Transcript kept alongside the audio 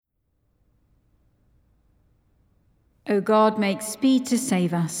O God, make speed to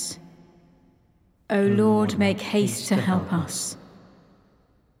save us. O Lord, make haste to help us.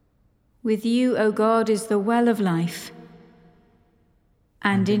 With you, O God, is the well of life,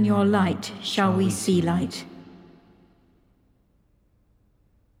 and in your light shall we see light.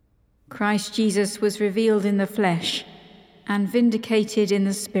 Christ Jesus was revealed in the flesh and vindicated in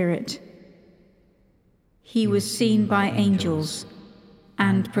the Spirit. He was seen by angels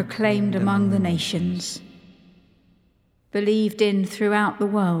and proclaimed among the nations. Believed in throughout the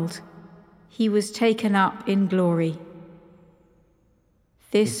world, he was taken up in glory.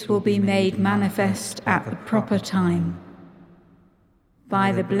 This will be made manifest at the proper time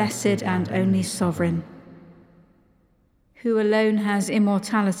by the blessed and only Sovereign, who alone has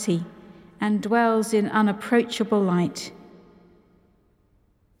immortality and dwells in unapproachable light.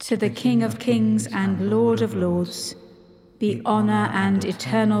 To the King of kings and Lord of lords be honor and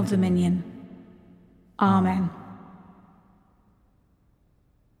eternal dominion. Amen.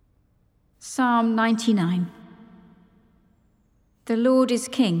 Psalm 99. The Lord is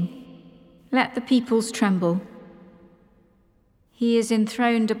King. Let the peoples tremble. He is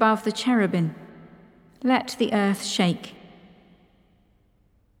enthroned above the cherubim. Let the earth shake.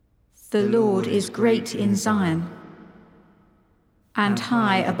 The Lord is great in Zion, and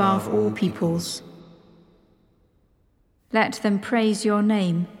high above all peoples. Let them praise your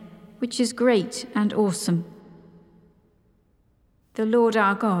name, which is great and awesome. The Lord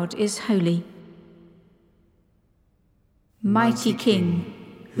our God is holy. Mighty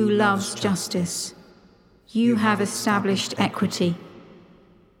King, who loves justice, you have established equity.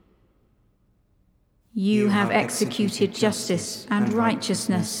 You have executed justice and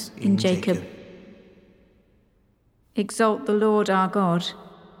righteousness in Jacob. Exalt the Lord our God.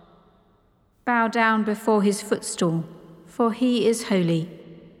 Bow down before his footstool, for he is holy.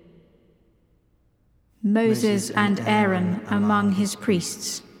 Moses and Aaron among his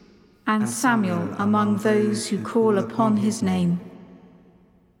priests, and Samuel among those who call upon his name.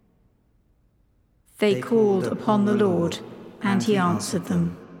 They called upon the Lord, and he answered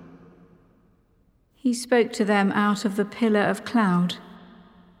them. He spoke to them out of the pillar of cloud.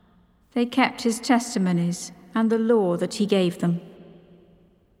 They kept his testimonies and the law that he gave them.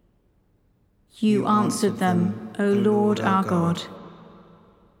 You answered them, O Lord our God.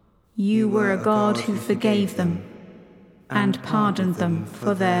 You were a God who forgave them and pardoned them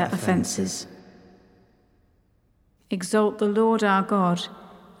for their offences. Exalt the Lord our God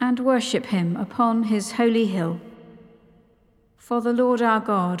and worship him upon his holy hill. For the Lord our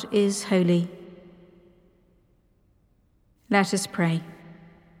God is holy. Let us pray.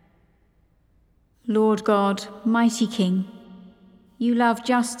 Lord God, mighty King, you love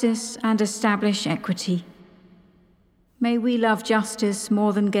justice and establish equity. May we love justice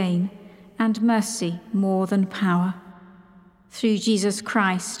more than gain and mercy more than power. Through Jesus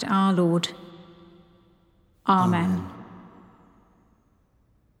Christ our Lord. Amen.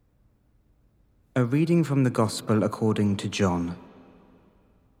 A reading from the Gospel according to John.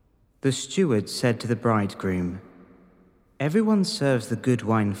 The steward said to the bridegroom, "Everyone serves the good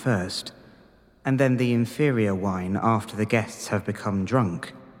wine first, and then the inferior wine after the guests have become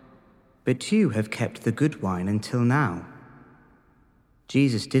drunk. But you have kept the good wine until now."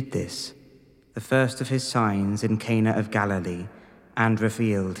 Jesus did this, the first of his signs in Cana of Galilee, and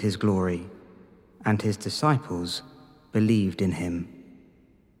revealed his glory, and his disciples believed in him.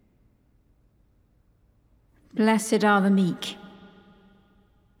 Blessed are the meek,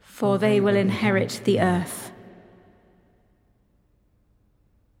 for they will inherit the earth.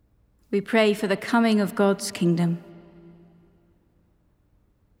 We pray for the coming of God's kingdom.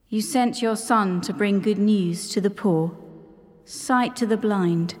 You sent your Son to bring good news to the poor, sight to the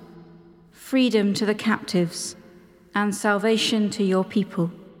blind, freedom to the captives, and salvation to your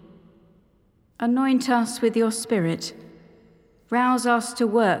people. Anoint us with your Spirit. Rouse us to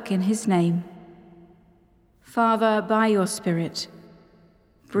work in his name. Father, by your Spirit,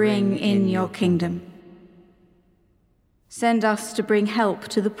 bring in your kingdom. Send us to bring help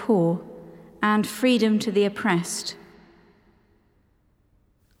to the poor and freedom to the oppressed.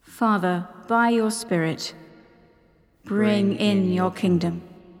 Father, by your Spirit, bring in your kingdom.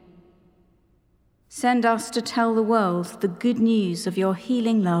 Send us to tell the world the good news of your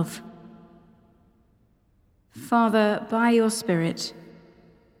healing love. Father, by your Spirit,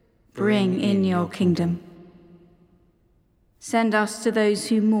 bring in your kingdom. Send us to those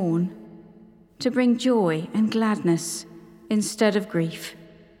who mourn, to bring joy and gladness instead of grief.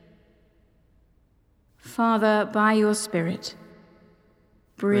 Father, by your Spirit,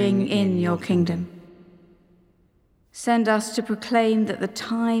 bring in your kingdom. Send us to proclaim that the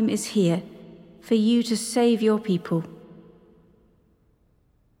time is here for you to save your people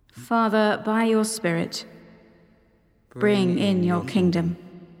Father, by your Spirit, bring in your kingdom.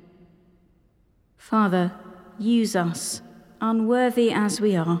 Father, use us, unworthy as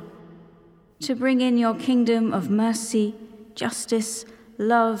we are, to bring in your kingdom of mercy, justice,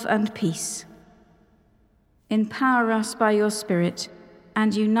 love, and peace. Empower us by your Spirit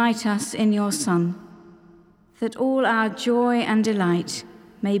and unite us in your Son, that all our joy and delight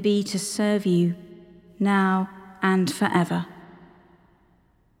may be to serve you, now and forever.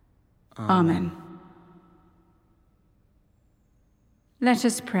 Amen. Let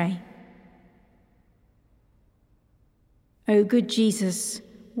us pray. O good Jesus,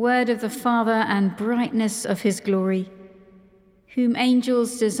 word of the Father and brightness of his glory, whom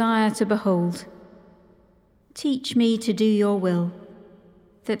angels desire to behold, teach me to do your will,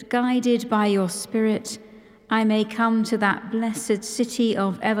 that guided by your Spirit, I may come to that blessed city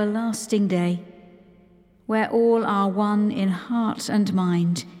of everlasting day, where all are one in heart and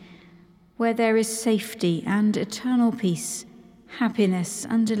mind, where there is safety and eternal peace, happiness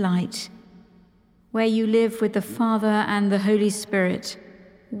and delight, where you live with the Father and the Holy Spirit,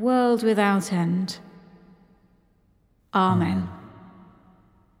 world without end. Amen.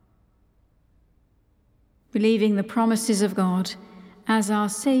 Believing the promises of God, as our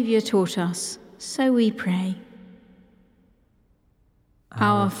Saviour taught us, so we pray.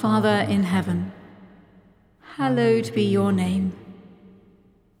 Our Father in heaven, hallowed be your name.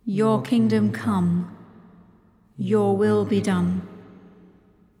 Your kingdom come, your will be done,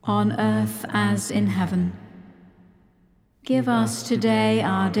 on earth as in heaven. Give us today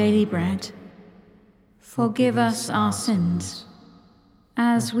our daily bread. Forgive us our sins,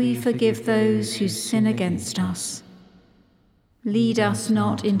 as we forgive those who sin against us. Lead us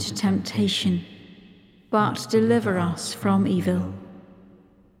not into temptation, but deliver us from evil.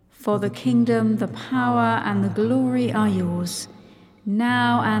 For the kingdom, the power, and the glory are yours,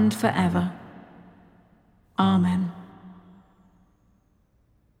 now and forever. Amen.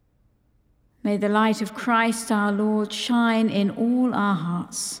 May the light of Christ our Lord shine in all our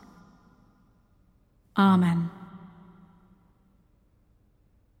hearts. Amen.